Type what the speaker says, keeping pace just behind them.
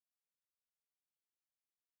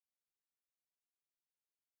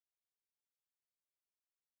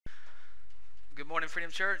Good morning, Freedom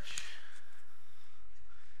Church.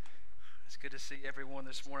 It's good to see everyone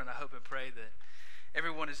this morning. I hope and pray that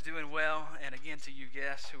everyone is doing well. And again, to you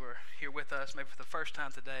guests who are here with us, maybe for the first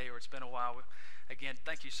time today or it's been a while, again,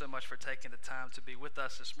 thank you so much for taking the time to be with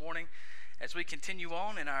us this morning as we continue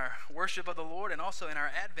on in our worship of the Lord and also in our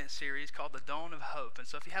Advent series called The Dawn of Hope. And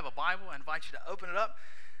so if you have a Bible, I invite you to open it up,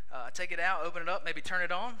 take it out, open it up, maybe turn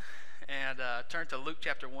it on, and turn to Luke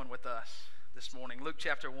chapter 1 with us this morning. Luke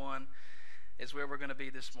chapter 1 is where we're going to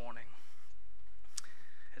be this morning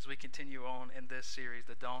as we continue on in this series,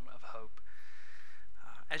 The Dawn of Hope.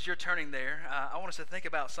 As you're turning there, I want us to think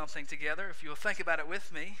about something together. If you'll think about it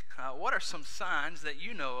with me, what are some signs that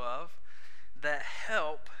you know of that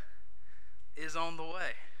help is on the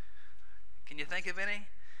way? Can you think of any?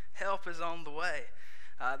 Help is on the way.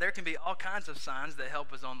 There can be all kinds of signs that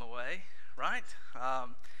help is on the way, right?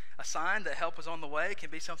 A sign that help is on the way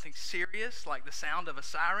can be something serious, like the sound of a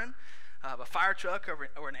siren, a fire truck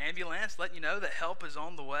or an ambulance letting you know that help is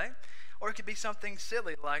on the way. Or it could be something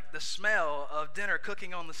silly like the smell of dinner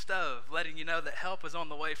cooking on the stove, letting you know that help is on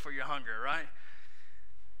the way for your hunger, right?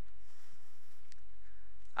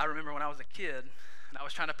 I remember when I was a kid and I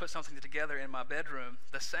was trying to put something together in my bedroom,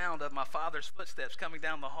 the sound of my father's footsteps coming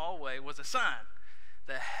down the hallway was a sign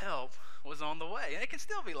that help was on the way. And it can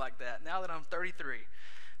still be like that now that I'm 33.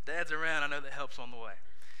 Dad's around, I know that help's on the way.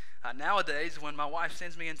 Nowadays, when my wife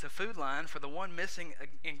sends me into Food Line for the one missing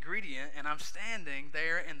ingredient, and I'm standing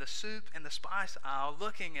there in the soup and the spice aisle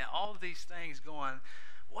looking at all of these things going,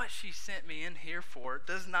 what she sent me in here for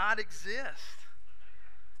does not exist.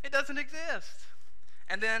 It doesn't exist.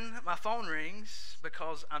 And then my phone rings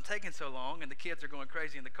because I'm taking so long and the kids are going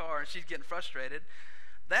crazy in the car and she's getting frustrated.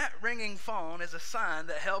 That ringing phone is a sign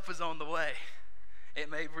that help is on the way. It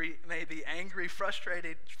may be angry,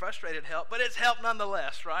 frustrated help, but it's help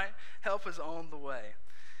nonetheless, right? Help is on the way.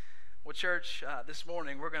 Well, church, this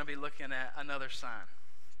morning we're going to be looking at another sign.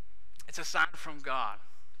 It's a sign from God.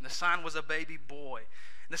 And the sign was a baby boy.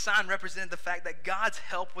 And the sign represented the fact that God's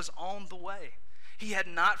help was on the way. He had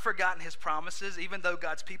not forgotten his promises, even though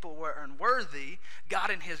God's people were unworthy. God,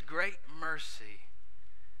 in his great mercy,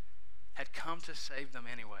 had come to save them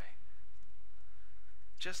anyway,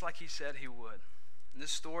 just like he said he would. And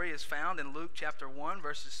this story is found in Luke chapter 1,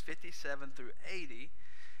 verses 57 through 80.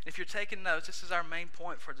 And if you're taking notes, this is our main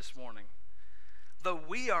point for this morning. Though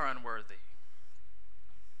we are unworthy,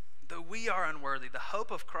 the hope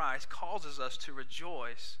of Christ causes us to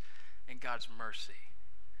rejoice in God's mercy.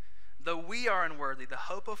 Though we are unworthy, the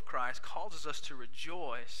hope of Christ causes us to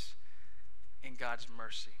rejoice in God's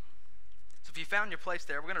mercy. So if you found your place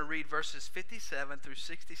there, we're going to read verses 57 through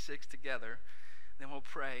 66 together. Then we'll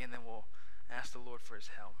pray and then we'll ask the Lord for his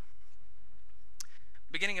help.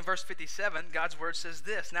 Beginning in verse 57, God's word says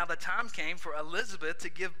this: Now the time came for Elizabeth to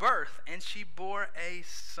give birth, and she bore a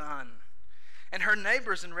son. And her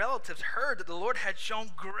neighbors and relatives heard that the Lord had shown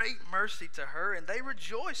great mercy to her, and they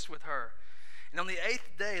rejoiced with her. And on the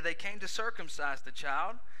 8th day they came to circumcise the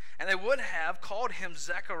child, and they would have called him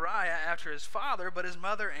Zechariah after his father, but his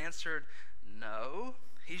mother answered, No,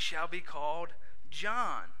 he shall be called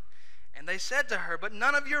John. And they said to her, But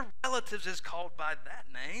none of your relatives is called by that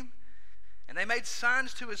name. And they made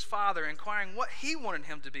signs to his father, inquiring what he wanted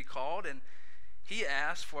him to be called. And he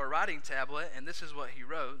asked for a writing tablet, and this is what he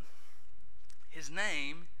wrote: His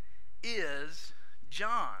name is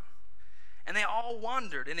John. And they all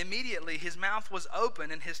wondered, and immediately his mouth was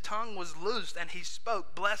open, and his tongue was loosed, and he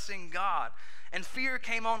spoke, blessing God. And fear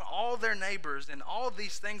came on all their neighbors, and all of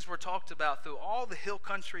these things were talked about through all the hill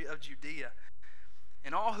country of Judea.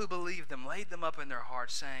 And all who believed them laid them up in their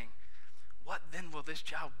hearts, saying, What then will this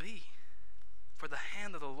child be? For the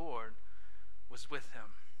hand of the Lord was with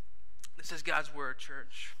him. This is God's word,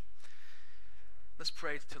 church. Let's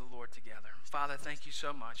pray to the Lord together. Father, thank you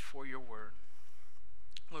so much for your word.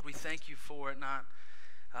 Lord, we thank you for it, not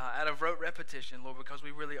out of rote repetition, Lord, because we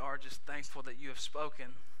really are just thankful that you have spoken,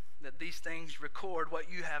 that these things record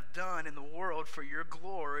what you have done in the world for your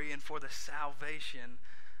glory and for the salvation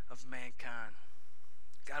of mankind.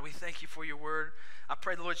 God, we thank you for your word. I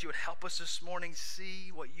pray, the Lord, you would help us this morning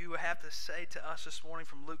see what you have to say to us this morning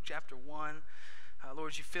from Luke chapter 1. Lord,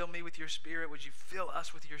 would you fill me with your spirit? Would you fill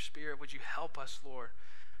us with your spirit? Would you help us, Lord,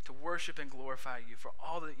 to worship and glorify you for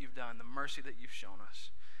all that you've done, the mercy that you've shown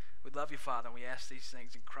us. We love you, Father, and we ask these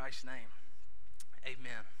things in Christ's name.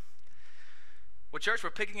 Amen. Well, church,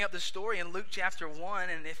 we're picking up this story in Luke chapter 1,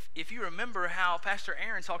 and if you remember how Pastor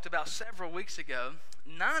Aaron talked about several weeks ago,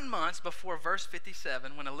 9 months before verse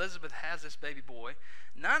 57, when Elizabeth has this baby boy,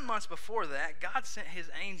 9 months before that, God sent his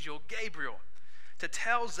angel Gabriel to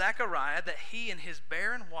tell Zechariah that he and his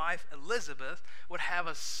barren wife Elizabeth would have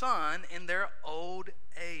a son in their old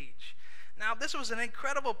age. Now, this was an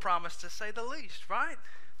incredible promise to say the least, right?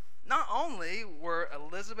 Not only were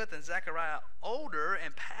Elizabeth and Zechariah older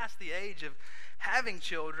and past the age of having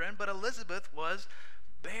children, but Elizabeth was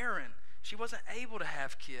barren. She wasn't able to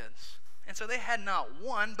have kids. And so they had not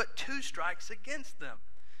one, but two strikes against them.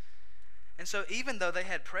 And so even though they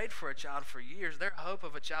had prayed for a child for years, their hope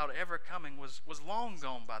of a child ever coming was long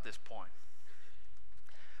gone by this point.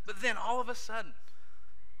 But then all of a sudden,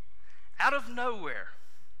 out of nowhere,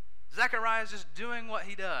 Zechariah is just doing what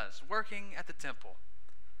he does, working at the temple.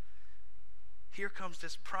 Here comes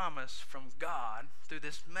this promise from God through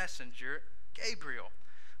this messenger, Gabriel.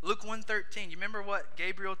 Luke 1:13, you remember what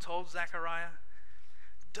Gabriel told Zechariah?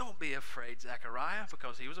 Don't be afraid, Zechariah,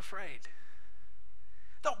 because he was afraid.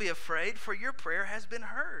 Don't be afraid, for your prayer has been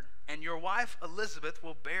heard, and your wife Elizabeth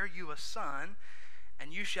will bear you a son,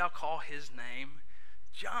 and you shall call his name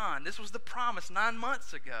John. This was the promise 9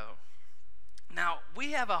 months ago. Now,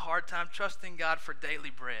 we have a hard time trusting God for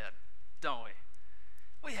daily bread, don't we?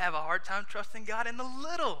 We have a hard time trusting God in the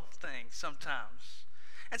little things sometimes.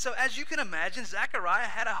 And so, as you can imagine, Zechariah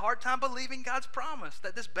had a hard time believing God's promise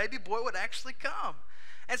that this baby boy would actually come.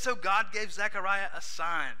 And so God gave Zechariah a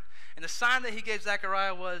sign. And the sign that he gave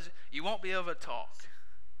Zechariah was, you won't be able to talk.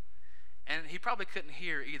 And he probably couldn't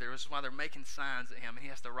hear either, which is why they're making signs at him, and he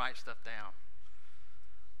has to write stuff down.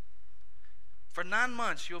 For 9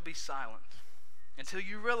 months, you'll be silent until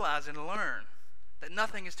you realize and learn that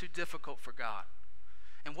nothing is too difficult for God.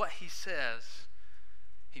 And what he says,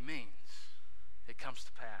 he means. It comes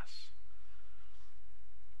to pass.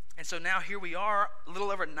 And so now here we are, a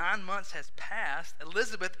little over 9 months has passed.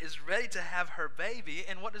 Elizabeth is ready to have her baby.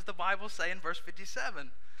 And what does the Bible say in verse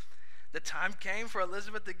 57? The time came for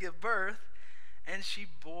Elizabeth to give birth, and she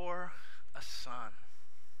bore a son.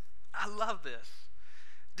 I love this.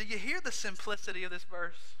 Do you hear the simplicity of this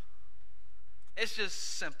verse? It's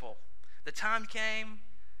just simple. The time came,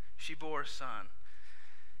 she bore a son.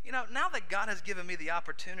 You know, now that God has given me the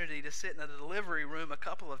opportunity to sit in a delivery room a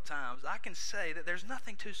couple of times, I can say that there's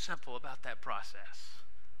nothing too simple about that process,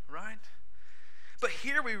 right? But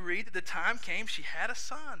here we read that the time came, she had a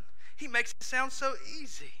son. He makes it sound so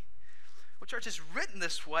easy. Well, church, it's written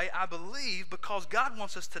this way, I believe, because God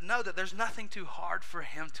wants us to know that there's nothing too hard for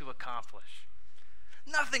him to accomplish.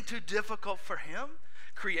 Nothing too difficult for him.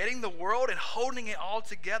 Creating the world and holding it all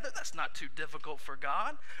together, that's not too difficult for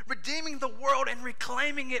God. Redeeming the world and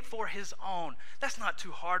reclaiming it for his own, that's not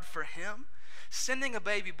too hard for him. Sending a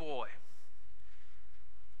baby boy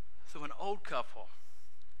through an old couple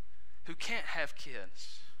who can't have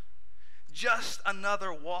kids. Just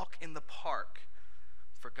another walk in the park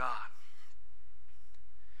for God.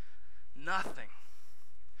 Nothing.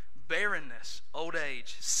 Barrenness, old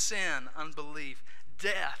age, sin, unbelief,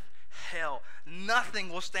 death, hell, nothing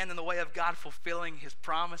will stand in the way of God fulfilling his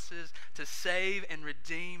promises to save and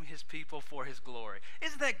redeem his people for his glory.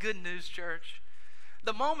 Isn't that good news, church?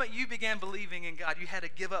 The moment you began believing in God, you had to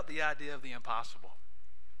give up the idea of the impossible.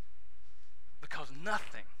 Because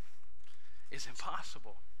nothing is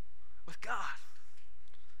impossible with God.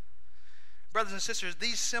 Brothers and sisters,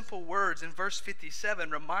 these simple words in verse 57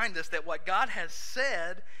 remind us that what God has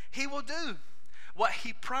said, he will do. What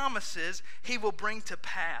he promises, he will bring to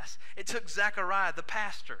pass. It took Zechariah, the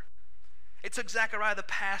pastor. It took Zechariah, the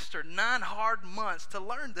pastor, 9 hard months to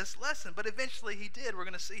learn this lesson. But eventually he did. We're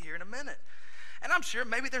going to see here in a minute. And I'm sure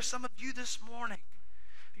maybe there's some of you this morning.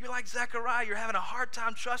 You're like Zechariah. You're having a hard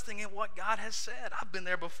time trusting in what God has said. I've been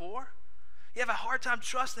there before. You have a hard time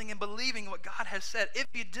trusting and believing what God has said. If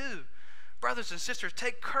you do, brothers and sisters,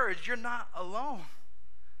 take courage. You're not alone.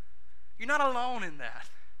 You're not alone in that.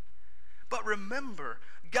 But remember,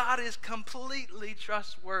 God is completely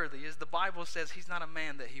trustworthy. As the Bible says, he's not a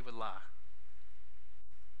man that he would lie.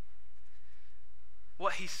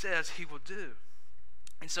 What he says, he will do.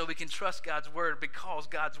 And so we can trust God's word because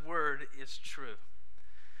God's word is true.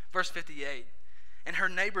 Verse 58, and her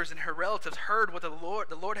neighbors and her relatives heard what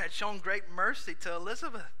the Lord had shown great mercy to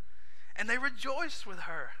Elizabeth. And they rejoiced with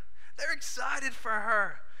her. They're excited for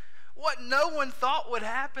her. What no one thought would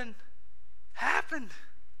happen, happened.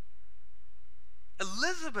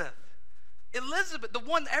 Elizabeth, the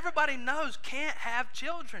one everybody knows can't have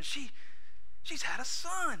children. She's had a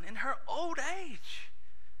son in her old age.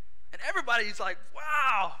 And everybody's like,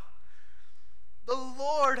 wow, the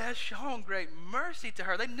Lord has shown great mercy to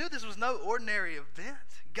her. They knew this was no ordinary event.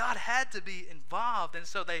 God had to be involved, and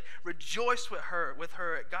so they rejoiced with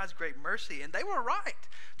her at God's great mercy. And they were right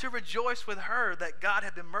to rejoice with her that God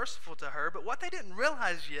had been merciful to her. But what they didn't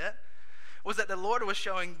realize yet was that the Lord was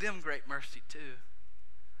showing them great mercy too.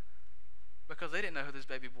 Because they didn't know who this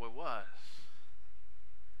baby boy was.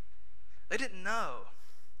 They didn't know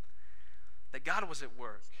that God was at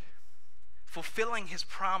work, fulfilling his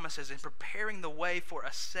promises and preparing the way for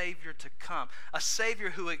a Savior to come. A Savior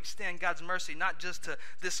who would extend God's mercy not just to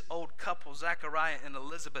this old couple, Zechariah and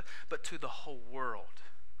Elizabeth, but to the whole world.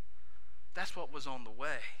 That's what was on the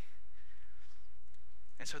way.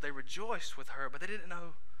 And so they rejoiced with her, but they didn't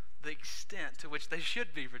know the extent to which they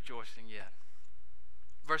should be rejoicing yet.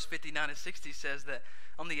 Verse 59 and 60 says that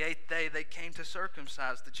on the 8th day they came to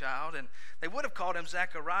circumcise the child, and they would have called him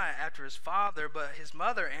Zechariah after his father, but his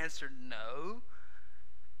mother answered, "No,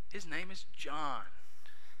 his name is John."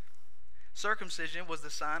 Circumcision was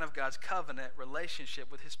the sign of God's covenant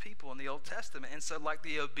relationship with his people in the Old Testament. And so like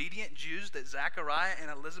the obedient Jews that Zechariah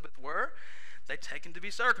and Elizabeth were, they take him to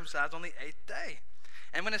be circumcised on the 8th day.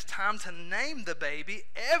 And when it's time to name the baby,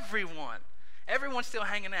 everyone's still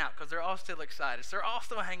hanging out because they're all still excited. So they're all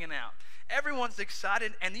still hanging out. Everyone's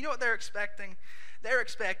excited. And you know what they're expecting? They're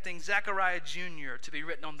expecting Zechariah Jr. to be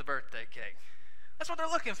written on the birthday cake. That's what they're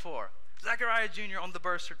looking for. Zechariah Jr. on the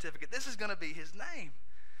birth certificate. This is going to be his name.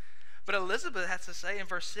 But Elizabeth has to say in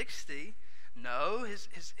verse 60, no,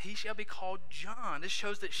 he shall be called John. This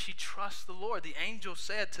shows that she trusts the Lord. The angel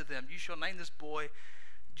said to them, you shall name this boy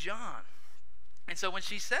John. And so when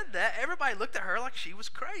she said that, everybody looked at her like she was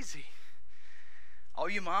crazy. All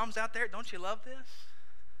you moms out there, don't you love this?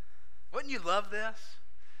 Wouldn't you love this?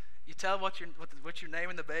 You tell what you're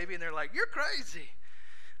naming the baby, and they're like, you're crazy.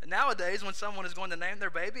 And nowadays, when someone is going to name their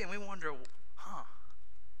baby, and we wonder,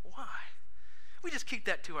 why? We just keep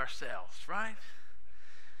that to ourselves, right?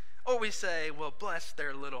 Or we say, well, bless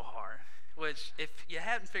their little heart, which if you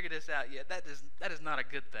hadn't figured this out yet, that is not a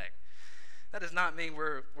good thing. That does not mean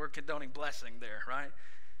we're condoning blessing there, right?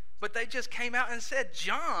 But they just came out and said,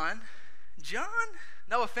 John,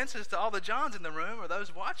 no offenses to all the Johns in the room or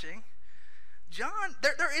those watching, John,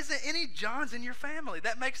 there isn't any Johns in your family.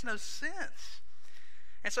 That makes no sense.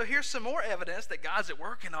 And so here's some more evidence that God's at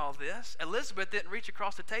work in all this. Elizabeth didn't reach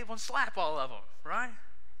across the table and slap all of them, right?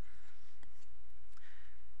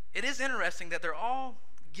 It is interesting that they're all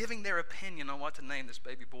giving their opinion on what to name this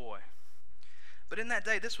baby boy. But in that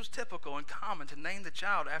day, this was typical and common to name the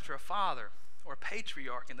child after a father or a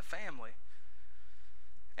patriarch in the family.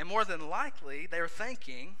 And more than likely, they were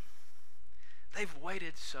thinking, they've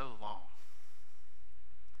waited so long.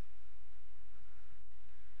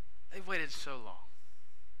 They've waited so long.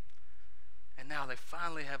 And now they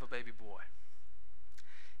finally have a baby boy.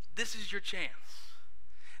 This is your chance.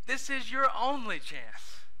 This is your only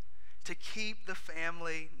chance to keep the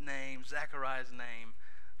family name, Zechariah's name,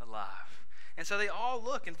 alive. And so they all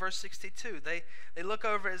look in verse 62. They look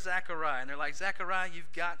over at Zechariah, and they're like, Zechariah,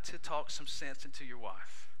 you've got to talk some sense into your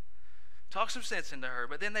wife. Talk some sense into her.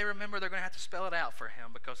 But then they remember they're going to have to spell it out for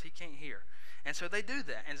him because he can't hear. And so they do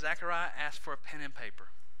that. And Zechariah asks for a pen and paper.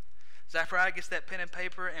 Zechariah gets that pen and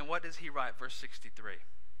paper, and what does he write? Verse 63.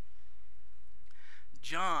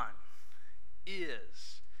 John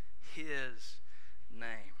is his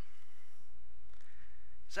name.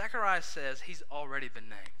 Zechariah says he's already been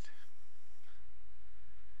named.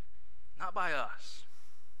 Not by us,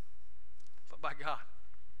 but by God.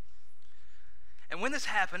 And when this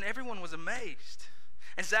happened, everyone was amazed.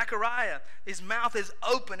 And Zechariah, his mouth is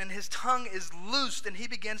open and his tongue is loosed, and he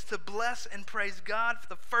begins to bless and praise God for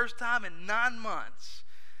the first time in 9 months.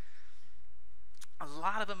 A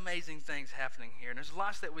lot of amazing things happening here, and there's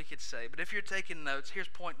lots that we could say. But if you're taking notes, here's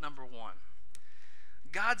point number 1.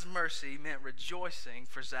 God's mercy meant rejoicing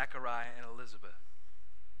for Zechariah and Elizabeth.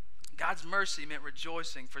 God's mercy meant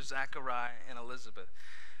rejoicing for Zechariah and Elizabeth.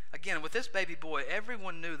 Again, with this baby boy,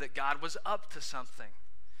 everyone knew that God was up to something,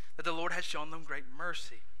 that the Lord had shown them great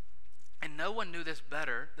mercy. And no one knew this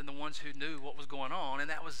better than the ones who knew what was going on, and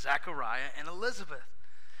that was Zechariah and Elizabeth.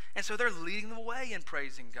 And so they're leading the way in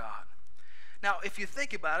praising God. Now, if you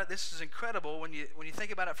think about it, this is incredible when you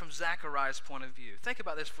think about it from Zechariah's point of view. Think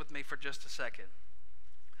about this with me for just a second.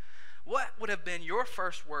 What would have been your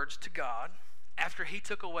first words to God after he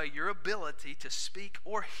took away your ability to speak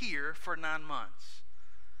or hear for 9 months?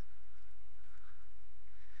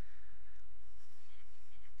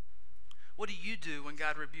 What do you do when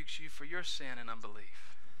God rebukes you for your sin and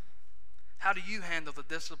unbelief? How do you handle the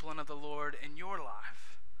discipline of the Lord in your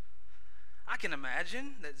life? I can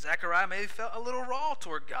imagine that Zechariah maybe felt a little raw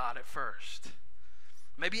toward God at first.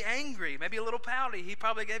 Maybe angry, maybe a little pouty. He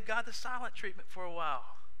probably gave God the silent treatment for a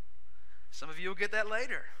while. Some of you will get that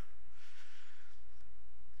later.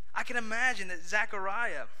 I can imagine that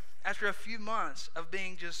Zechariah, after a few months of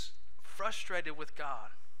being just frustrated with God,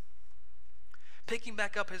 picking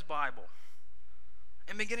back up his Bible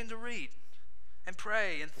and beginning to read and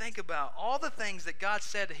pray and think about all the things that God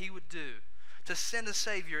said that he would do to send a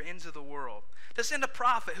Savior into the world, to send a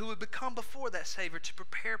prophet who would become before that Savior to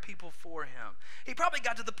prepare people for him. He probably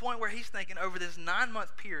got to the point where he's thinking over this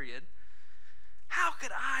 9-month period, how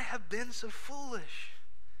could I have been so foolish?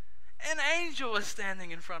 An angel is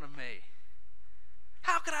standing in front of me.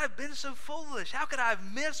 How could I have been so foolish? How could I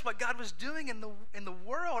have missed what God was doing in the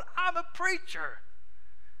world? I'm a preacher.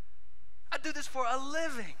 I do this for a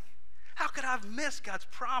living. How could I have missed God's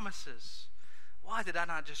promises? Why did I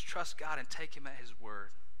not just trust God and take him at his word?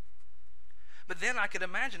 But then I could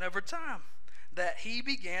imagine over time that he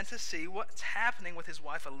began to see what's happening with his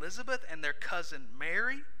wife Elizabeth and their cousin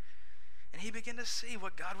Mary, and he began to see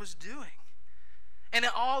what God was doing. And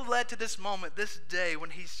it all led to this moment, this day,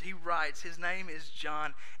 when he writes, his name is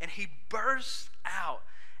John, and he bursts out,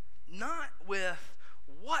 not with,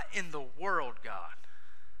 what in the world, God?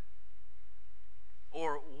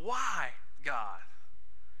 Or why, God?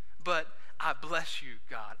 But I bless you,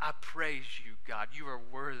 God. I praise you, God. You are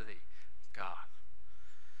worthy, God.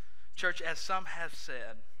 Church, as some have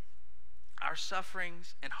said, our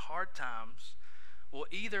sufferings and hard times will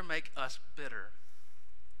either make us bitter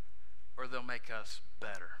or they'll make us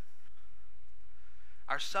better.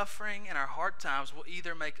 Our suffering and our hard times will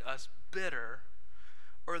either make us bitter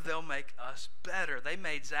or they'll make us better. They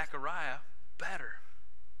made Zechariah better.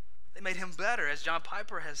 They made him better. As John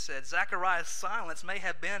Piper has said, Zechariah's silence may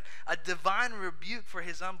have been a divine rebuke for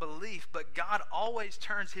his unbelief, but God always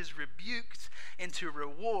turns his rebukes into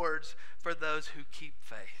rewards for those who keep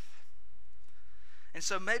faith. And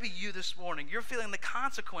so maybe you this morning, you're feeling the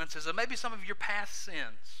consequences of maybe some of your past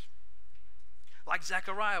sins, like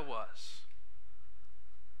Zechariah was.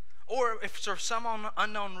 Or if for some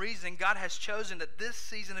unknown reason, God has chosen that this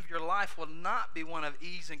season of your life will not be one of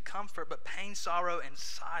ease and comfort, but pain, sorrow, and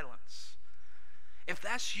silence. If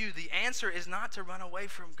that's you, the answer is not to run away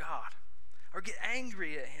from God or get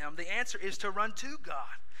angry at him. The answer is to run to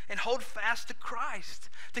God and hold fast to Christ,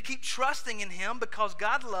 to keep trusting in him, because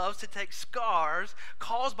God loves to take scars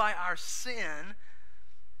caused by our sin,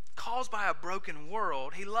 caused by a broken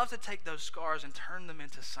world. He loves to take those scars and turn them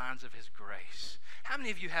into signs of his grace. How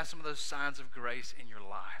many of you have some of those signs of grace in your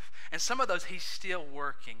life? And some of those he's still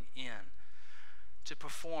working in to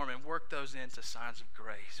perform and work those into signs of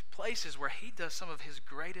grace. Places where he does some of his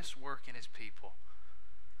greatest work in his people.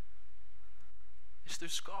 It's through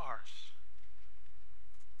scars.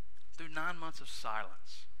 Through 9 months of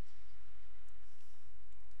silence.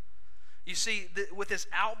 You see, with this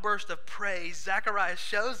outburst of praise, Zechariah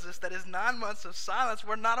shows us that his 9 months of silence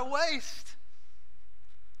were not a waste.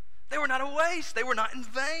 They were not a waste. They were not in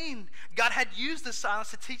vain. God had used the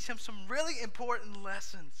silence to teach him some really important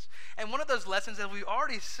lessons. And one of those lessons that we've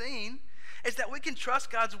already seen is that we can trust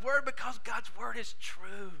God's word because God's word is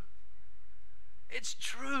true. It's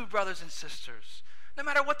true, brothers and sisters. No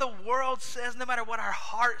matter what the world says, no matter what our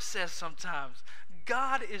heart says sometimes,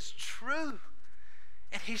 God is true.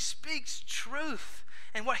 And he speaks truth.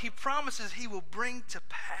 And what he promises he will bring to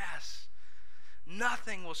pass.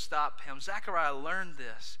 Nothing will stop him. Zechariah learned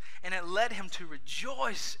this, and it led him to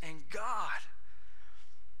rejoice in God.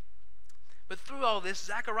 But through all this,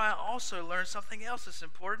 Zechariah also learned something else that's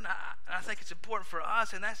important. I think it's important for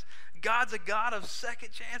us, and that's God's a God of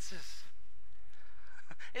second chances.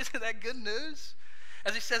 Isn't that good news?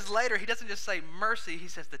 As he says later, he doesn't just say mercy, he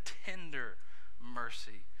says the tender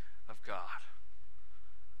mercy of God.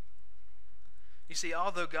 You see,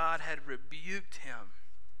 although God had rebuked him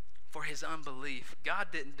for his unbelief, God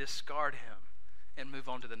didn't discard him and move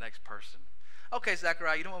on to the next person. Okay,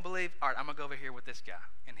 Zechariah, you don't want to believe? All right, I'm going to go over here with this guy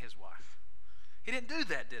and his wife. He didn't do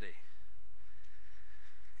that, did he?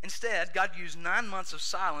 Instead, God used 9 months of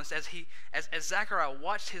silence as Zechariah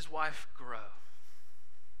watched his wife grow.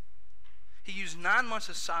 He used 9 months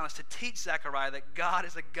of silence to teach Zechariah that God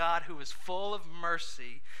is a God who is full of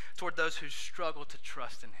mercy toward those who struggle to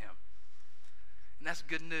trust in him. And that's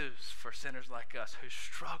good news for sinners like us who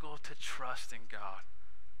struggle to trust in God.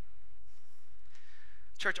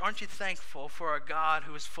 Church, aren't you thankful for a God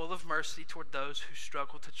who is full of mercy toward those who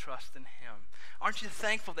struggle to trust in him? Aren't you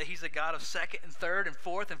thankful that he's a God of second and third and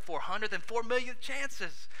fourth and 400th and 4 million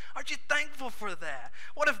chances? Aren't you thankful for that?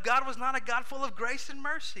 What if God was not a God full of grace and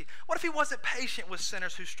mercy? What if he wasn't patient with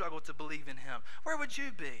sinners who struggle to believe in him? Where would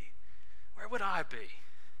you be? Where would I be?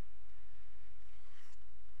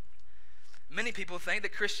 Many people think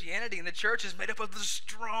that Christianity and the church is made up of the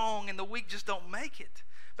strong and the weak just don't make it.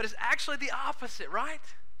 But it's actually the opposite, right?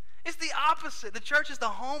 It's the opposite. The church is the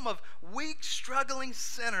home of weak, struggling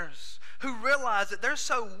sinners who realize that they're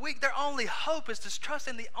so weak, their only hope is to trust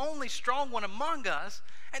in the only strong one among us,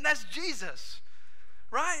 and that's Jesus,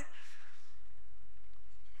 right?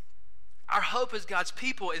 Our hope as God's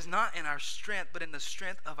people is not in our strength, but in the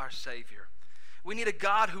strength of our Savior. We need a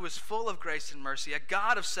God who is full of grace and mercy, a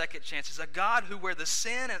God of second chances, a God who, where the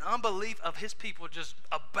sin and unbelief of his people just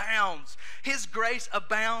abounds, his grace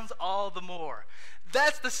abounds all the more.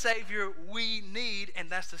 That's the Savior we need, and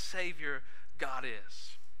that's the Savior God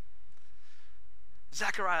is.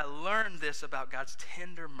 Zechariah learned this about God's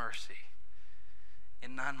tender mercy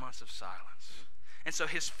in 9 months of silence. And so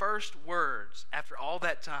his first words after all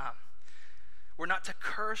that time were not to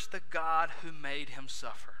curse the God who made him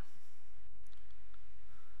suffer,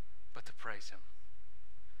 but to praise him,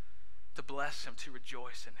 to bless him, to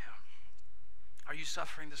rejoice in him. Are you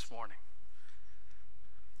suffering this morning?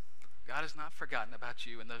 God has not forgotten about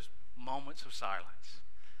you in those moments of silence.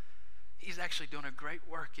 He's actually doing a great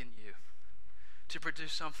work in you to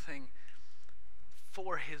produce something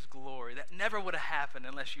for his glory that never would have happened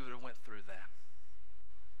unless you would have went through that.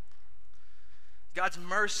 God's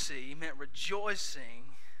mercy meant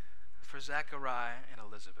rejoicing for Zechariah and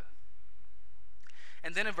Elizabeth.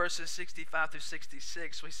 And then in verses 65 through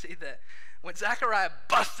 66, we see that when Zechariah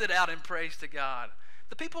busted out in praise to God,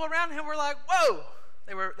 the people around him were like, whoa!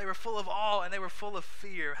 They were full of awe and they were full of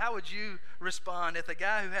fear. How would you respond if the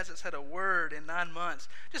guy who hasn't said a word in 9 months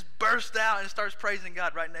just bursts out and starts praising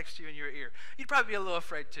God right next to you in your ear? You'd probably be a little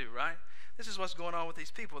afraid too, right? This is what's going on with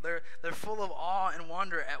these people. They're full of awe and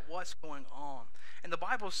wonder at what's going on. And the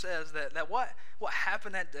Bible says that what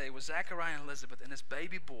happened that day with Zechariah and Elizabeth and this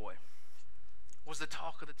baby boy was the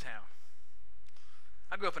talk of the town.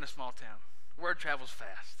 I grew up in a small town. Word travels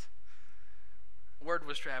fast. Word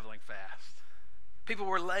was traveling fast. People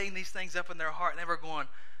were laying these things up in their heart, and they were going,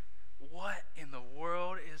 what in the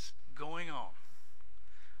world is going on?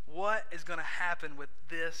 What is going to happen with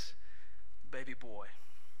this baby boy?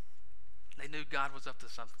 They knew God was up to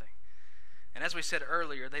something. And as we said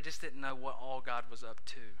earlier, they just didn't know what all God was up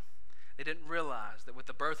to. They didn't realize that with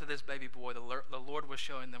the birth of this baby boy, the Lord was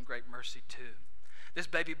showing them great mercy too. This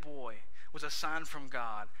baby boy was a sign from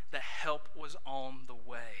God that help was on the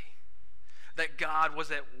way. That God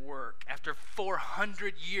was at work after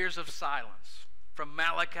 400 years of silence, from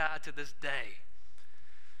Malachi to this day.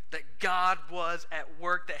 That God was at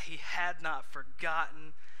work, that he had not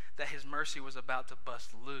forgotten, that his mercy was about to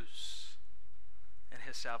bust loose, and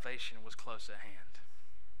his salvation was close at hand.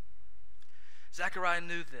 Zechariah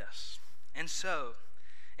knew this, and so,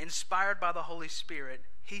 inspired by the Holy Spirit,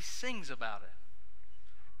 he sings about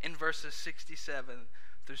it in verses 67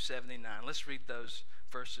 through 79. Let's read those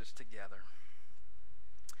verses together.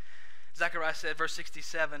 Zechariah said, verse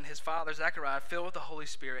 67, his father Zechariah, filled with the Holy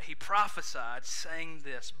Spirit, he prophesied, saying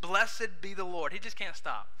this, blessed be the Lord. He just can't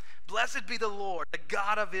stop. Blessed be the Lord, the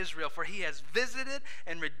God of Israel, for he has visited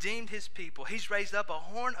and redeemed his people. He's raised up a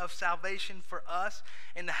horn of salvation for us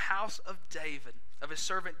in the house of David, of his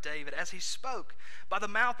servant David, as he spoke by the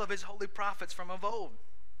mouth of his holy prophets from of old,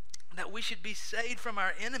 that we should be saved from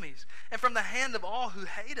our enemies and from the hand of all who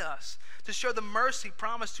hate us, to show the mercy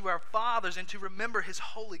promised to our fathers and to remember his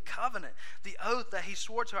holy covenant, the oath that he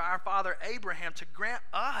swore to our father Abraham, to grant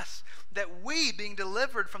us that we, being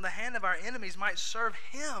delivered from the hand of our enemies, might serve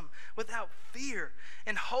him without fear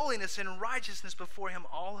and holiness and righteousness before him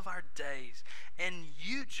all of our days. And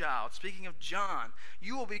you, child, speaking of John,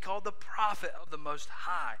 you will be called the prophet of the Most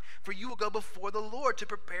High, for you will go before the Lord to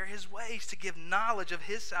prepare his ways, to give knowledge of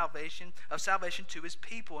his salvation to his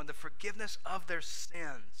people and the forgiveness of their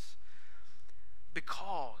sins,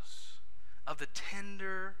 because of the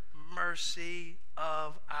tender mercy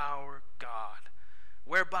of our God,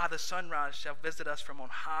 whereby the sunrise shall visit us from on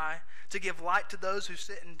high, to give light to those who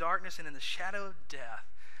sit in darkness and in the shadow of death,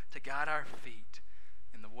 to guide our feet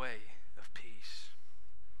in the way of peace.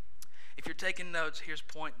 If you're taking notes, here's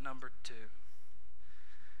point number 2.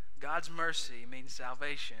 God's mercy means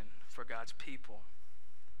salvation for God's people.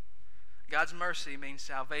 God's mercy means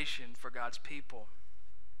salvation for God's people.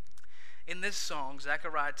 In this song,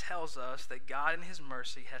 Zechariah tells us that God in his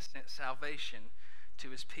mercy has sent salvation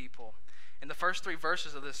to his people. In the first 3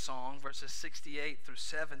 verses of this song, verses 68 through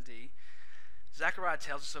 70, Zechariah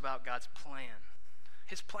tells us about God's plan,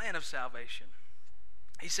 his plan of salvation.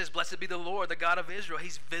 He says, blessed be the Lord, the God of Israel.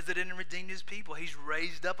 He's visited and redeemed his people. He's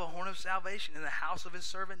raised up a horn of salvation in the house of his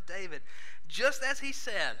servant David, just as he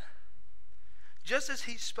said, just as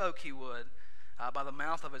he spoke he would by the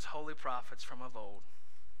mouth of his holy prophets from of old.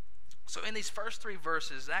 So in these first 3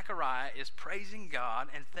 verses, Zechariah is praising God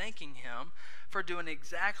and thanking him for doing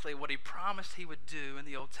exactly what he promised he would do in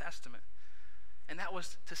the Old Testament. And that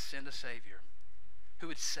was to send a Savior who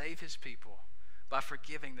would save his people by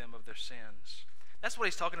forgiving them of their sins. That's what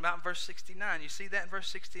he's talking about in verse 69. You see that in verse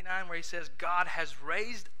 69 where he says, God has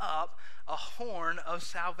raised up a horn of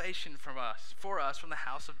salvation for us from the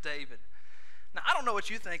house of David. Now, I don't know what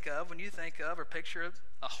you think of when you think of or picture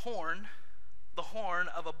a horn, the horn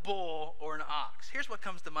of a bull or an ox. Here's what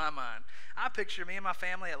comes to my mind. I picture me and my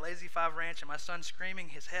family at Lazy Five Ranch and my son screaming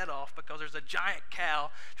his head off because there's a giant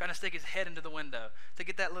cow trying to stick his head into the window to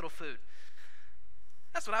get that little food.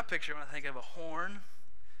 That's what I picture when I think of a horn.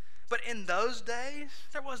 But in those days,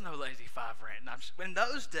 there was no Lazy Five Ranch. In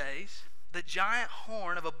those days, the giant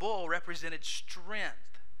horn of a bull represented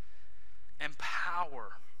strength and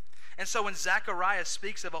power. And so when Zechariah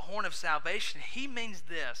speaks of a horn of salvation, he means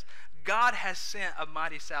this: God has sent a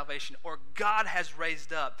mighty salvation, or God has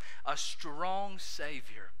raised up a strong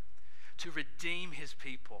Savior to redeem his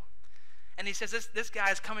people. And he says this guy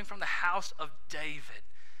is coming from the house of David,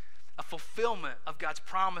 a fulfillment of God's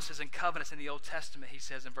promises and covenants in the Old Testament, he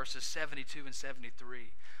says in verses 72 and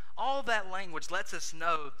 73. All that language lets us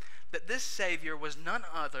know that this Savior was none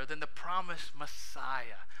other than the promised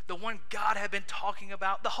Messiah, the one God had been talking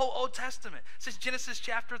about the whole Old Testament, since Genesis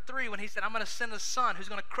chapter 3, when he said, I'm going to send a son who's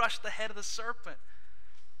going to crush the head of the serpent.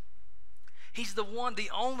 He's the one,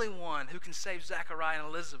 the only one who can save Zechariah and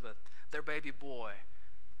Elizabeth, their baby boy,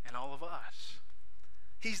 and all of us.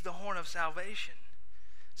 He's the horn of salvation.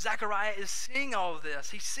 Zechariah is seeing all of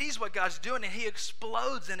this. He sees what God's doing, and he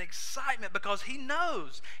explodes in excitement because he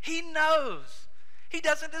knows he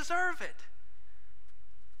doesn't deserve it.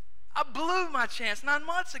 I blew my chance 9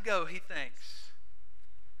 months ago, he thinks.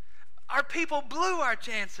 Our people blew our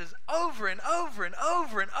chances over and over and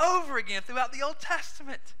over and over again throughout the Old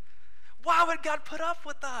Testament. Why would God put up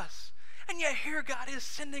with us? And yet here God is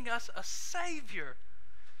sending us a Savior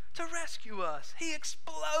to rescue us. He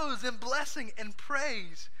explodes in blessing and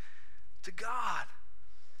praise to God.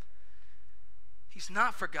 He's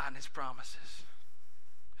not forgotten his promises.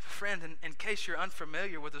 Friend, in case you're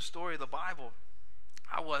unfamiliar with the story of the Bible,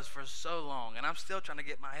 I was for so long, and I'm still trying to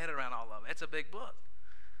get my head around all of it. It's a big book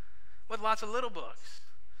with lots of little books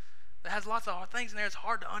that has lots of things in there it's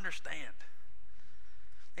hard to understand.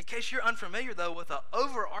 In case you're unfamiliar, though, with the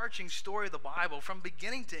overarching story of the Bible, from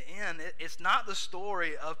beginning to end, it's not the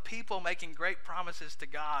story of people making great promises to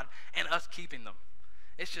God and us keeping them.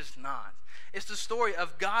 It's just not. It's the story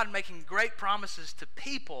of God making great promises to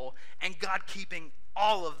people and God keeping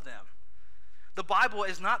all of them. The Bible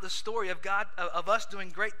is not the story of God, of us doing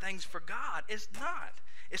great things for God. It's not.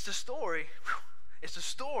 It's the story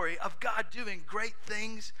of God doing great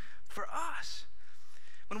things for us.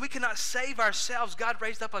 When we cannot save ourselves, God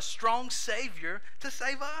raised up a strong Savior to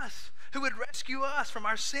save us, who would rescue us from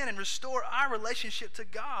our sin and restore our relationship to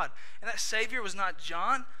God. And that Savior was not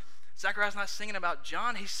John. Zechariah's not singing about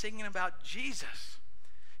John. He's singing about Jesus.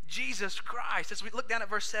 Jesus Christ. As we look down at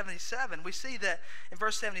verse 77, we see that in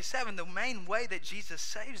verse 77, the main way that Jesus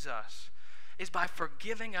saves us is by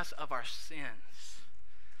forgiving us of our sins.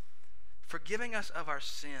 Forgiving us of our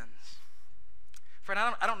sins. Friend,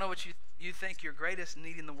 I don't know what you think your greatest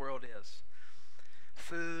need in the world is.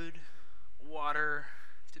 Food, water,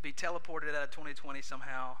 to be teleported out of 2020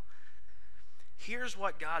 somehow. Here's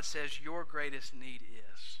what God says your greatest need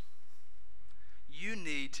is. You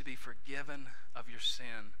need to be forgiven of your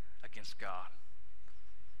sin against God.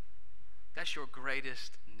 That's your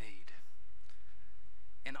greatest need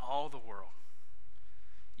in all the world.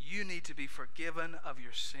 You need to be forgiven of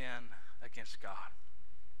your sin against God.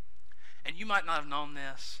 And you might not have known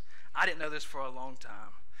this. I didn't know this for a long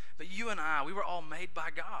time. But you and I, we were all made by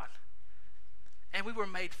God. And we were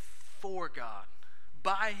made for God.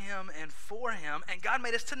 By him and for him. And God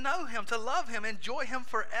made us to know him, to love him, enjoy him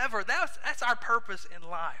forever. That's our purpose in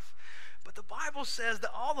life. But the Bible says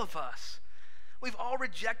that all of us, we've all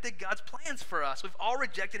rejected God's plans for us. We've all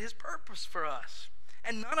rejected his purpose for us.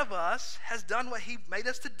 And none of us has done what he made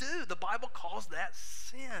us to do. The Bible calls that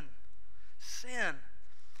sin. Sin.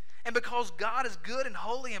 And because God is good and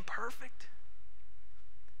holy and perfect,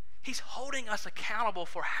 he's holding us accountable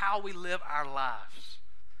for how we live our lives.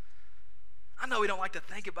 I know we don't like to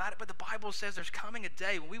think about it, but the Bible says there's coming a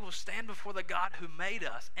day when we will stand before the God who made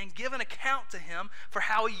us and give an account to him for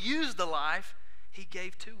how he used the life he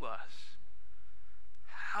gave to us.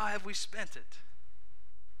 How have we spent it?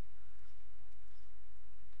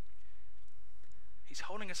 He's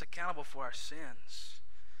holding us accountable for our sins.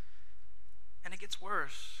 And it gets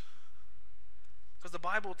worse. Because the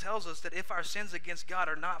Bible tells us that if our sins against God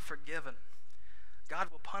are not forgiven,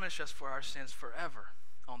 God will punish us for our sins forever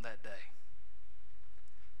on that day.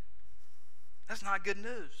 That's not good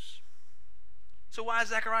news. So why is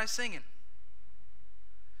Zechariah singing?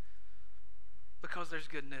 Because there's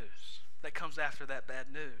good news that comes after that bad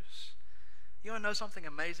news. You want to know something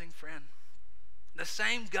amazing, friend? The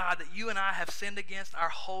same God that you and I have sinned against our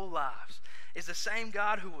whole lives is the same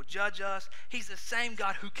God who will judge us. He's the same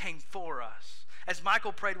God who came for us. As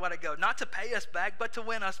Michael prayed a while ago, not to pay us back, but to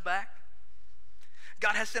win us back.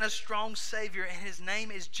 God has sent a strong Savior, and his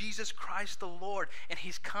name is Jesus Christ the Lord, and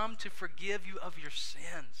he's come to forgive you of your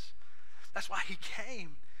sins. That's why he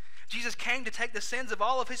came. Jesus came to take the sins of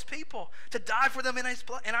all of his people, to die for them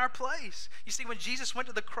in our place. You see, when Jesus went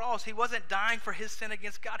to the cross, he wasn't dying for his sin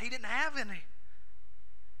against God. He didn't have any.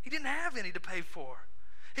 He didn't have any to pay for.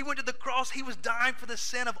 He went to the cross. He was dying for the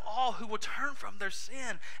sin of all who will turn from their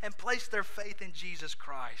sin and place their faith in Jesus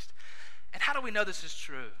Christ. And how do we know this is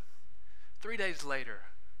true? 3 days later,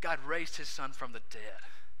 God raised his son from the dead.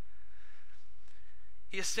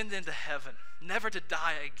 He ascended into heaven, never to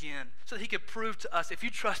die again, so that he could prove to us, if you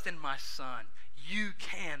trust in my son, you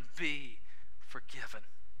can be forgiven.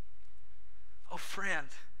 Oh, friend,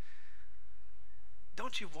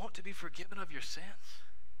 don't you want to be forgiven of your sins?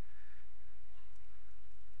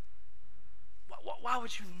 Why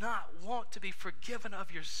would you not want to be forgiven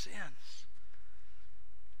of your sins?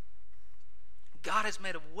 God has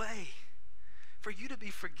made a way for you to be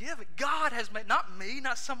forgiven. God has made, not me,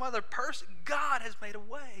 not some other person, God has made a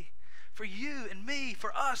way for you and me,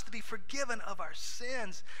 for us to be forgiven of our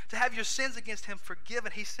sins, to have your sins against him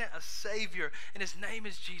forgiven. He sent a Savior, and his name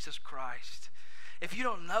is Jesus Christ. If you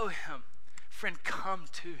don't know him, friend, come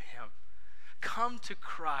to him. Come to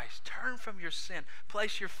Christ. Turn from your sin.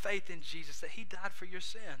 Place your faith in Jesus, that he died for your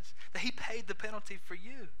sins, that he paid the penalty for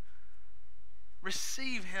you.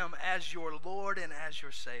 Receive him as your Lord and as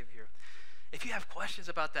your Savior. If you have questions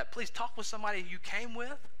about that, please talk with somebody you came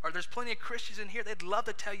with, or there's plenty of Christians in here. They'd love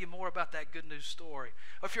to tell you more about that good news story.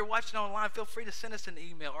 Or if you're watching online, feel free to send us an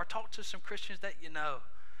email or talk to some Christians that you know.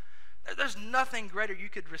 There's nothing greater you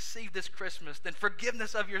could receive this Christmas than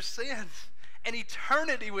forgiveness of your sins and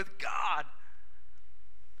eternity with God.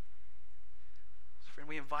 So friend,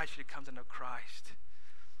 we invite you to come to know Christ.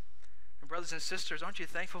 And brothers and sisters, aren't you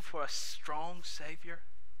thankful for a strong Savior?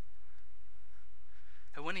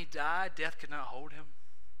 And when he died, death could not hold him.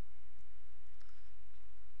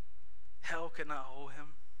 Hell could not hold him.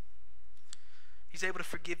 He's able to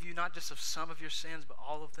forgive you not just of some of your sins, but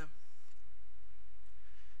all of them.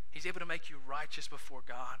 He's able to make you righteous before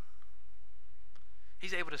God.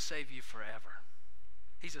 He's able to save you forever.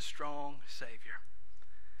 He's a strong Savior.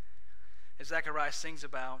 As Zechariah sings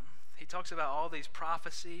about, he talks about all these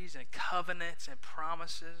prophecies and covenants and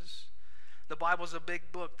promises. The Bible's a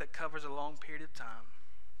big book that covers a long period of time.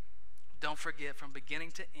 Don't forget, from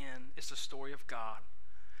beginning to end, it's the story of God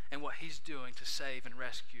and what he's doing to save and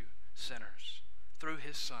rescue sinners through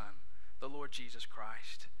his Son, the Lord Jesus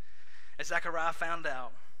Christ. As Zechariah found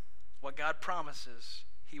out, what God promises,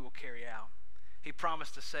 he will carry out. He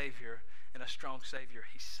promised a Savior, and a strong Savior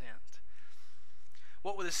he sent.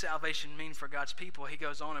 What will this salvation mean for God's people? He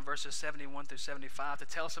goes on in verses 71 through 75 to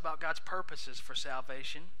tell us about God's purposes for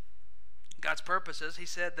salvation. God's purposes, he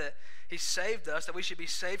said that he saved us, that we should be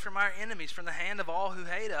saved from our enemies, from the hand of all who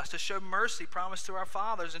hate us, to show mercy promised to our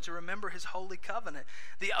fathers, and to remember his holy covenant,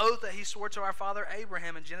 the oath that he swore to our father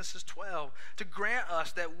Abraham in Genesis 12, to grant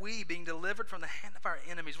us that we, being delivered from the hand of our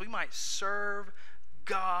enemies, we might serve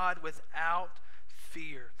God without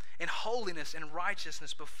fear, in holiness and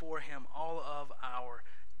righteousness before him all of our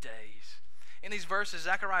days. In these verses,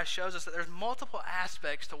 Zechariah shows us that there's multiple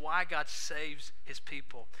aspects to why God saves his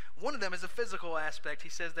people. One of them is a physical aspect. He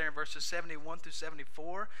says there in verses 71 through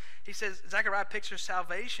 74, he says, Zechariah pictures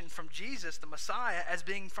salvation from Jesus, the Messiah, as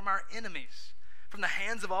being from our enemies, from the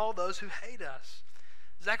hands of all those who hate us.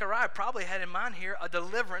 Zechariah probably had in mind here a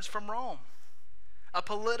deliverance from Rome, a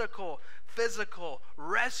political, physical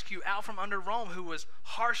rescue out from under Rome, who was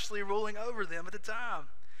harshly ruling over them at the time.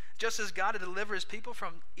 Just as God had delivered his people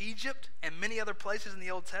from Egypt and many other places in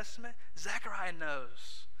the Old Testament, Zechariah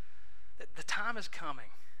knows that the time is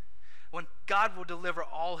coming when God will deliver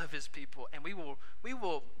all of his people, and we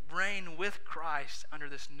will reign with Christ under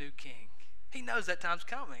this new king. He knows that time's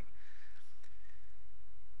coming.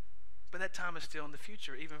 But that time is still in the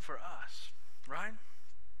future, even for us, right?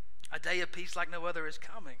 A day of peace like no other is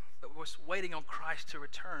coming, but we're waiting on Christ to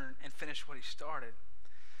return and finish what he started.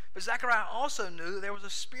 But Zechariah also knew that there was a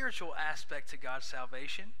spiritual aspect to God's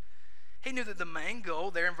salvation. He knew that the main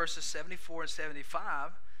goal there in verses 74 and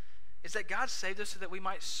 75 is that God saved us so that we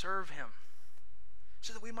might serve him.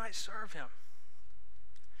 So that we might serve him.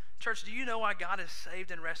 Church, do you know why God has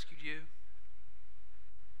saved and rescued you?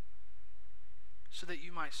 So that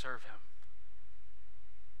you might serve him.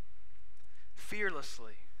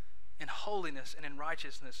 Fearlessly, in holiness and in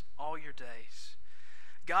righteousness all your days.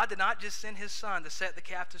 God did not just send his Son to set the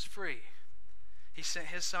captives free. He sent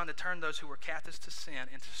his Son to turn those who were captives to sin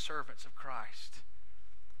into servants of Christ.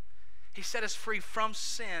 He set us free from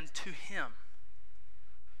sin to him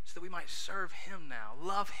so that we might serve him now,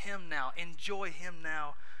 love him now, enjoy him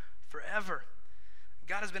now forever.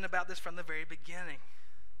 God has been about this from the very beginning.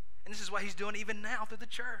 And this is what he's doing even now through the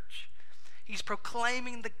church. He's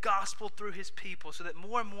proclaiming the gospel through his people so that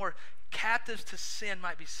more and more captives to sin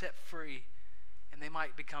might be set free and they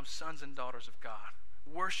might become sons and daughters of God,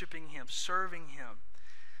 worshiping him, serving him.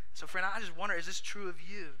 So friend, I just wonder, is this true of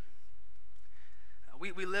you?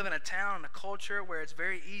 We live in a town and a culture where it's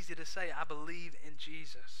very easy to say, I believe in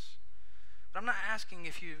Jesus. But I'm not asking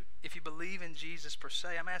if you believe in Jesus per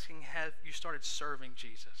se. I'm asking, have you started serving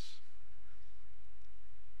Jesus?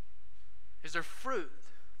 Is there fruit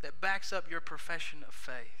that backs up your profession of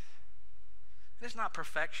faith? And it's not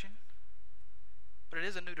perfection, but it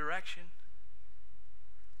is a new direction.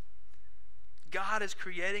 God is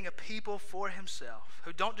creating a people for himself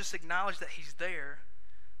who don't just acknowledge that he's there,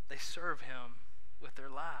 they serve him with their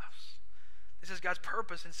lives. This is God's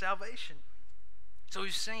purpose in salvation. So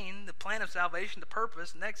we've seen the plan of salvation, the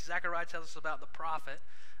purpose. Next, Zechariah tells us about the prophet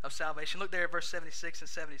of salvation. Look there at verse 76 and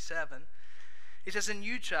 77. He says, "And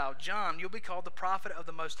you, child, John, you'll be called the prophet of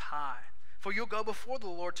the Most High. For you'll go before the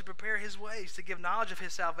Lord to prepare his ways, to give knowledge of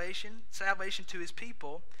his salvation to his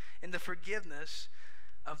people in the forgiveness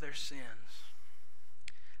of their sins."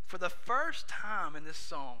 For the first time in this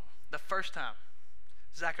song, the first time,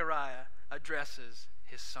 Zechariah addresses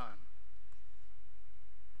his son.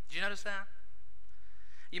 Did you notice that?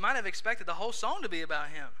 You might have expected the whole song to be about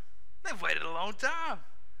him. They've waited a long time.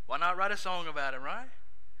 Why not write a song about him, right?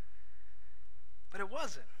 But it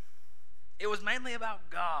wasn't. It was mainly about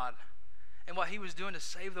God and what he was doing to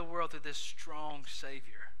save the world through this strong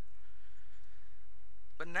Savior.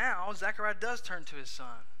 But now, Zechariah does turn to his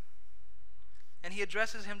son. And he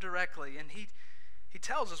addresses him directly. And he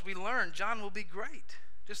tells us, we learn John will be great,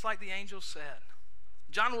 just like the angel said.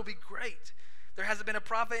 John will be great. There hasn't been a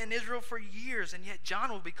prophet in Israel for years, and yet John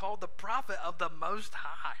will be called the prophet of the Most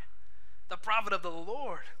High, the prophet of the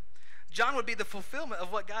Lord. John would be the fulfillment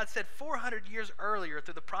of what God said 400 years earlier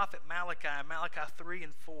through the prophet Malachi, Malachi 3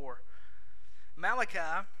 and 4.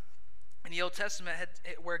 Malachi, in the Old Testament,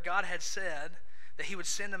 where God had said that he would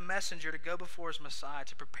send a messenger to go before his Messiah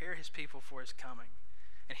to prepare his people for his coming.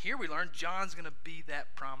 And here we learn John's going to be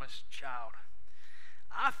that promised child.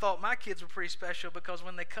 I thought my kids were pretty special because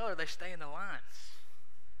when they color, they stay in the lines.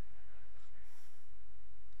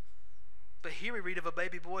 But here we read of a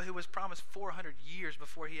baby boy who was promised 400 years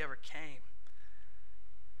before he ever came,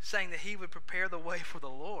 saying that he would prepare the way for the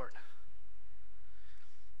Lord.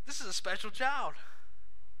 This is a special child.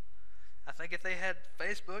 I think if they had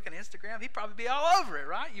Facebook and Instagram, he'd probably be all over it,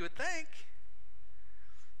 right? You would think.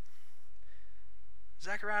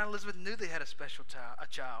 Zechariah and Elizabeth knew they had a special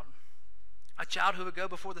child. A child who would go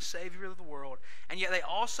before the Savior of the world. And yet they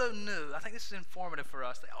also knew, I think this is informative for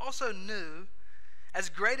us, they also knew, as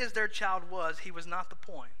great as their child was, he was not the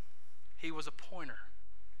point. He was a pointer.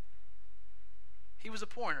 He was a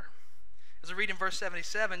pointer. As we read in verse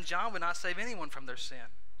 77, John would not save anyone from their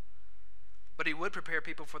sin, but he would prepare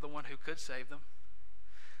people for the one who could save them.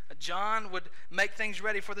 John would make things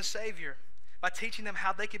ready for the Savior by teaching them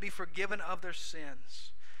how they could be forgiven of their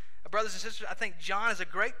sins. Brothers and sisters, I think John is a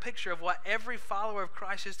great picture of what every follower of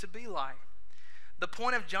Christ is to be like. The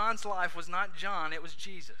point of John's life was not John, it was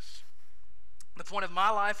Jesus. The point of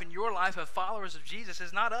my life and your life of followers of Jesus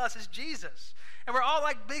is not us, it's Jesus. And we're all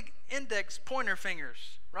like big index pointer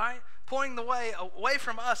fingers, right? Pointing the way away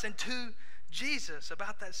from us and to Jesus,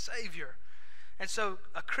 about that Savior. And so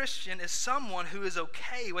a Christian is someone who is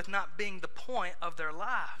okay with not being the point of their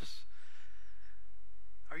lives.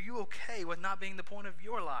 Are you okay with not being the point of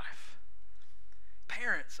your life?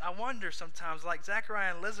 Parents, I wonder sometimes, like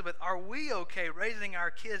Zechariah and Elizabeth, are we okay raising our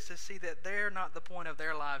kids to see that they're not the point of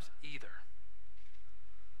their lives either?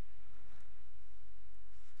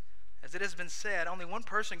 As it has been said, only one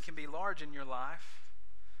person can be large in your life.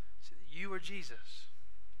 You or Jesus.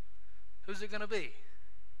 Who's it going to be?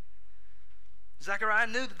 Zechariah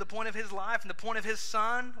knew that the point of his life and the point of his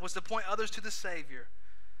son was to point others to the Savior.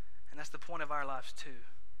 And that's the point of our lives too.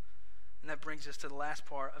 And that brings us to the last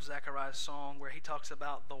part of Zechariah's song, where he talks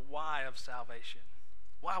about the why of salvation.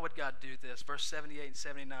 Why would God do this? Verse 78 and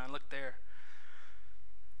 79, look there.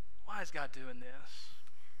 Why is God doing this?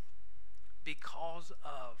 Because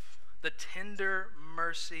of the tender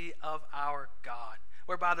mercy of our God,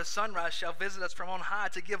 whereby the sunrise shall visit us from on high,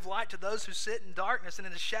 to give light to those who sit in darkness and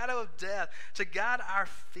in the shadow of death, to guide our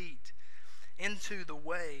feet into the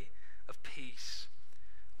way of peace.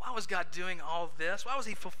 Why was God doing all this? Why was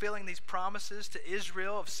he fulfilling these promises to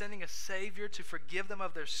Israel of sending a Savior to forgive them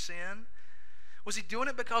of their sin? Was he doing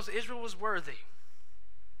it because Israel was worthy?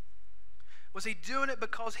 Was he doing it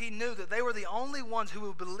because he knew that they were the only ones who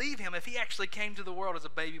would believe him if he actually came to the world as a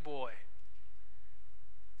baby boy?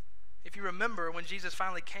 If you remember, when Jesus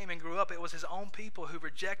finally came and grew up, it was his own people who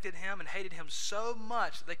rejected him and hated him so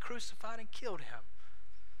much that they crucified and killed him.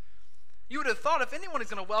 You would have thought if anyone is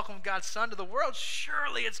going to welcome God's Son to the world,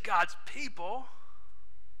 surely it's God's people.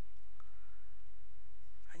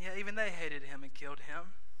 And yet even they hated him and killed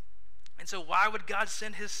him. And so why would God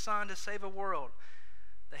send his Son to save a world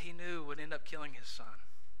that he knew would end up killing his Son?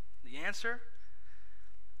 The answer?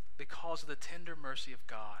 Because of the tender mercy of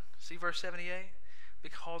God. See verse 78?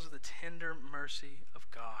 Because of the tender mercy of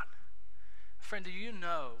God. Friend, do you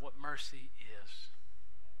know what mercy is?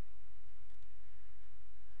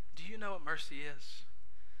 Do you know what mercy is?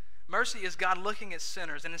 Mercy is God looking at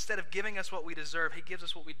sinners, and instead of giving us what we deserve, he gives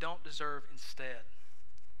us what we don't deserve instead.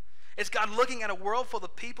 It's God looking at a world full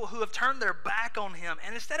of people who have turned their back on him,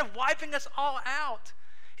 and instead of wiping us all out,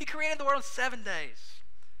 he created the world in 7 days.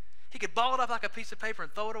 He could ball it up like a piece of paper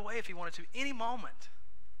and throw it away if he wanted to, any moment.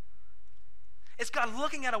 It's God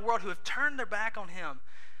looking at a world who have turned their back on him,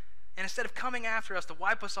 and instead of coming after us to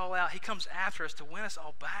wipe us all out, he comes after us to win us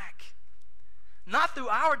all back. Not through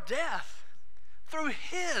our death, through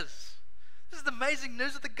his. This is the amazing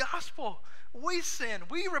news of the gospel. We sin,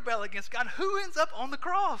 we rebel against God. Who ends up on the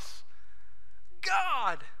cross?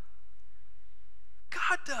 God.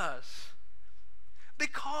 God does.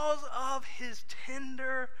 Because of his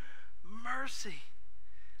tender mercy.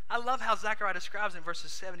 I love how Zechariah describes it in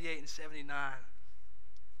verses 78 and 79.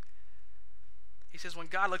 He says, when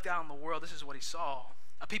God looked out on the world, this is what he saw.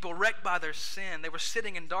 A people wrecked by their sin. They were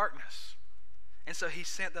sitting in darkness. And so he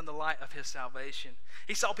sent them the light of his salvation.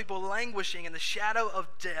 He saw people languishing in the shadow of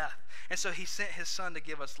death. And so he sent his Son to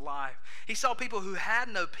give us life. He saw people who had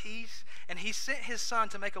no peace. And he sent his Son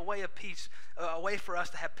to make a way of peace, a way for us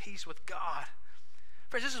to have peace with God.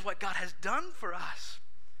 Friends, this is what God has done for us.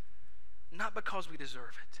 Not because we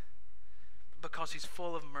deserve it, but because he's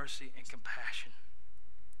full of mercy and compassion.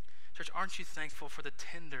 Church, aren't you thankful for the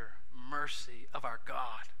tender mercy of our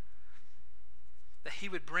God? That he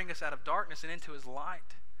would bring us out of darkness and into his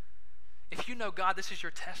light. If you know God, this is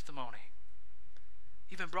your testimony.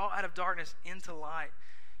 You've been brought out of darkness into light.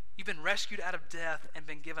 You've been rescued out of death and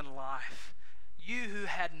been given life. You who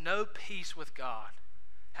had no peace with God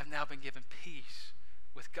have now been given peace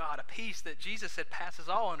with God. A peace that Jesus said passes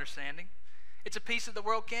all understanding. It's a peace that the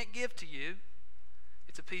world can't give to you.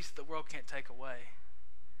 It's a peace that the world can't take away.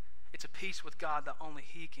 It's a peace with God that only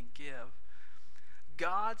he can give.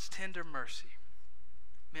 God's tender mercy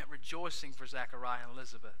meant rejoicing for Zechariah and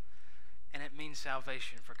Elizabeth, and it means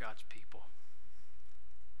salvation for God's people.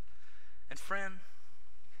 And friend,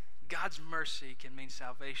 God's mercy can mean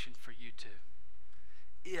salvation for you too,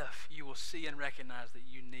 if you will see and recognize that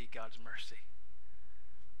you need God's mercy.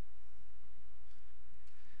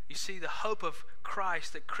 You see, the hope of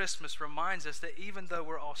Christ at Christmas reminds us that even though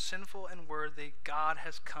we're all sinful and worthy, God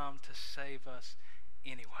has come to save us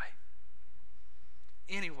anyway.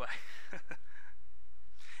 Anyway.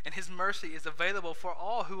 And his mercy is available for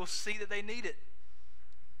all who will see that they need it.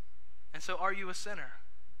 And so are you a sinner?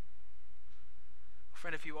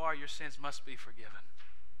 Friend, if you are, your sins must be forgiven,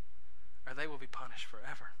 or they will be punished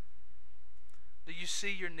forever. Do you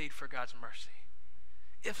see your need for God's mercy?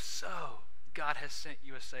 If so, God has sent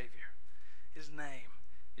you a Savior. His name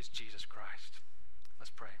is Jesus Christ. Let's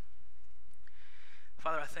pray.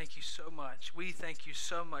 Father, I thank you so much. We thank you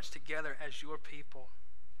so much together as your people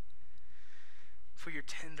for your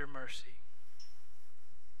tender mercy.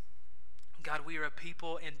 God, we are a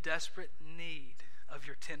people in desperate need of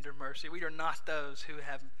your tender mercy. We are not those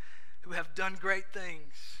who have done great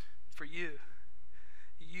things for you.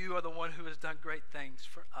 You are the one who has done great things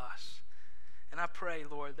for us. And I pray,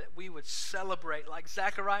 Lord, that we would celebrate like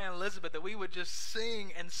Zechariah and Elizabeth, that we would just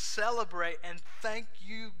sing and celebrate and thank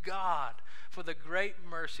you, God, for the great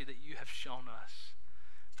mercy that you have shown us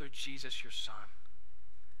through Jesus, your Son.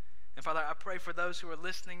 And Father, I pray for those who are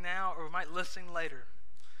listening now or who might listen later.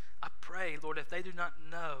 I pray, Lord, if they do not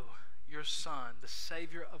know your Son, the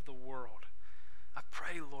Savior of the world, I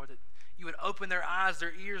pray, Lord, that you would open their eyes,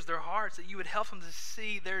 their ears, their hearts, that you would help them to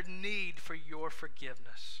see their need for your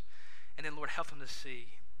forgiveness. And then, Lord, help them to see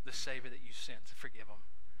the Savior that you sent to forgive them.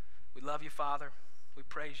 We love you, Father. We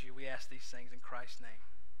praise you. We ask these things in Christ's name.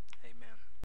 Amen.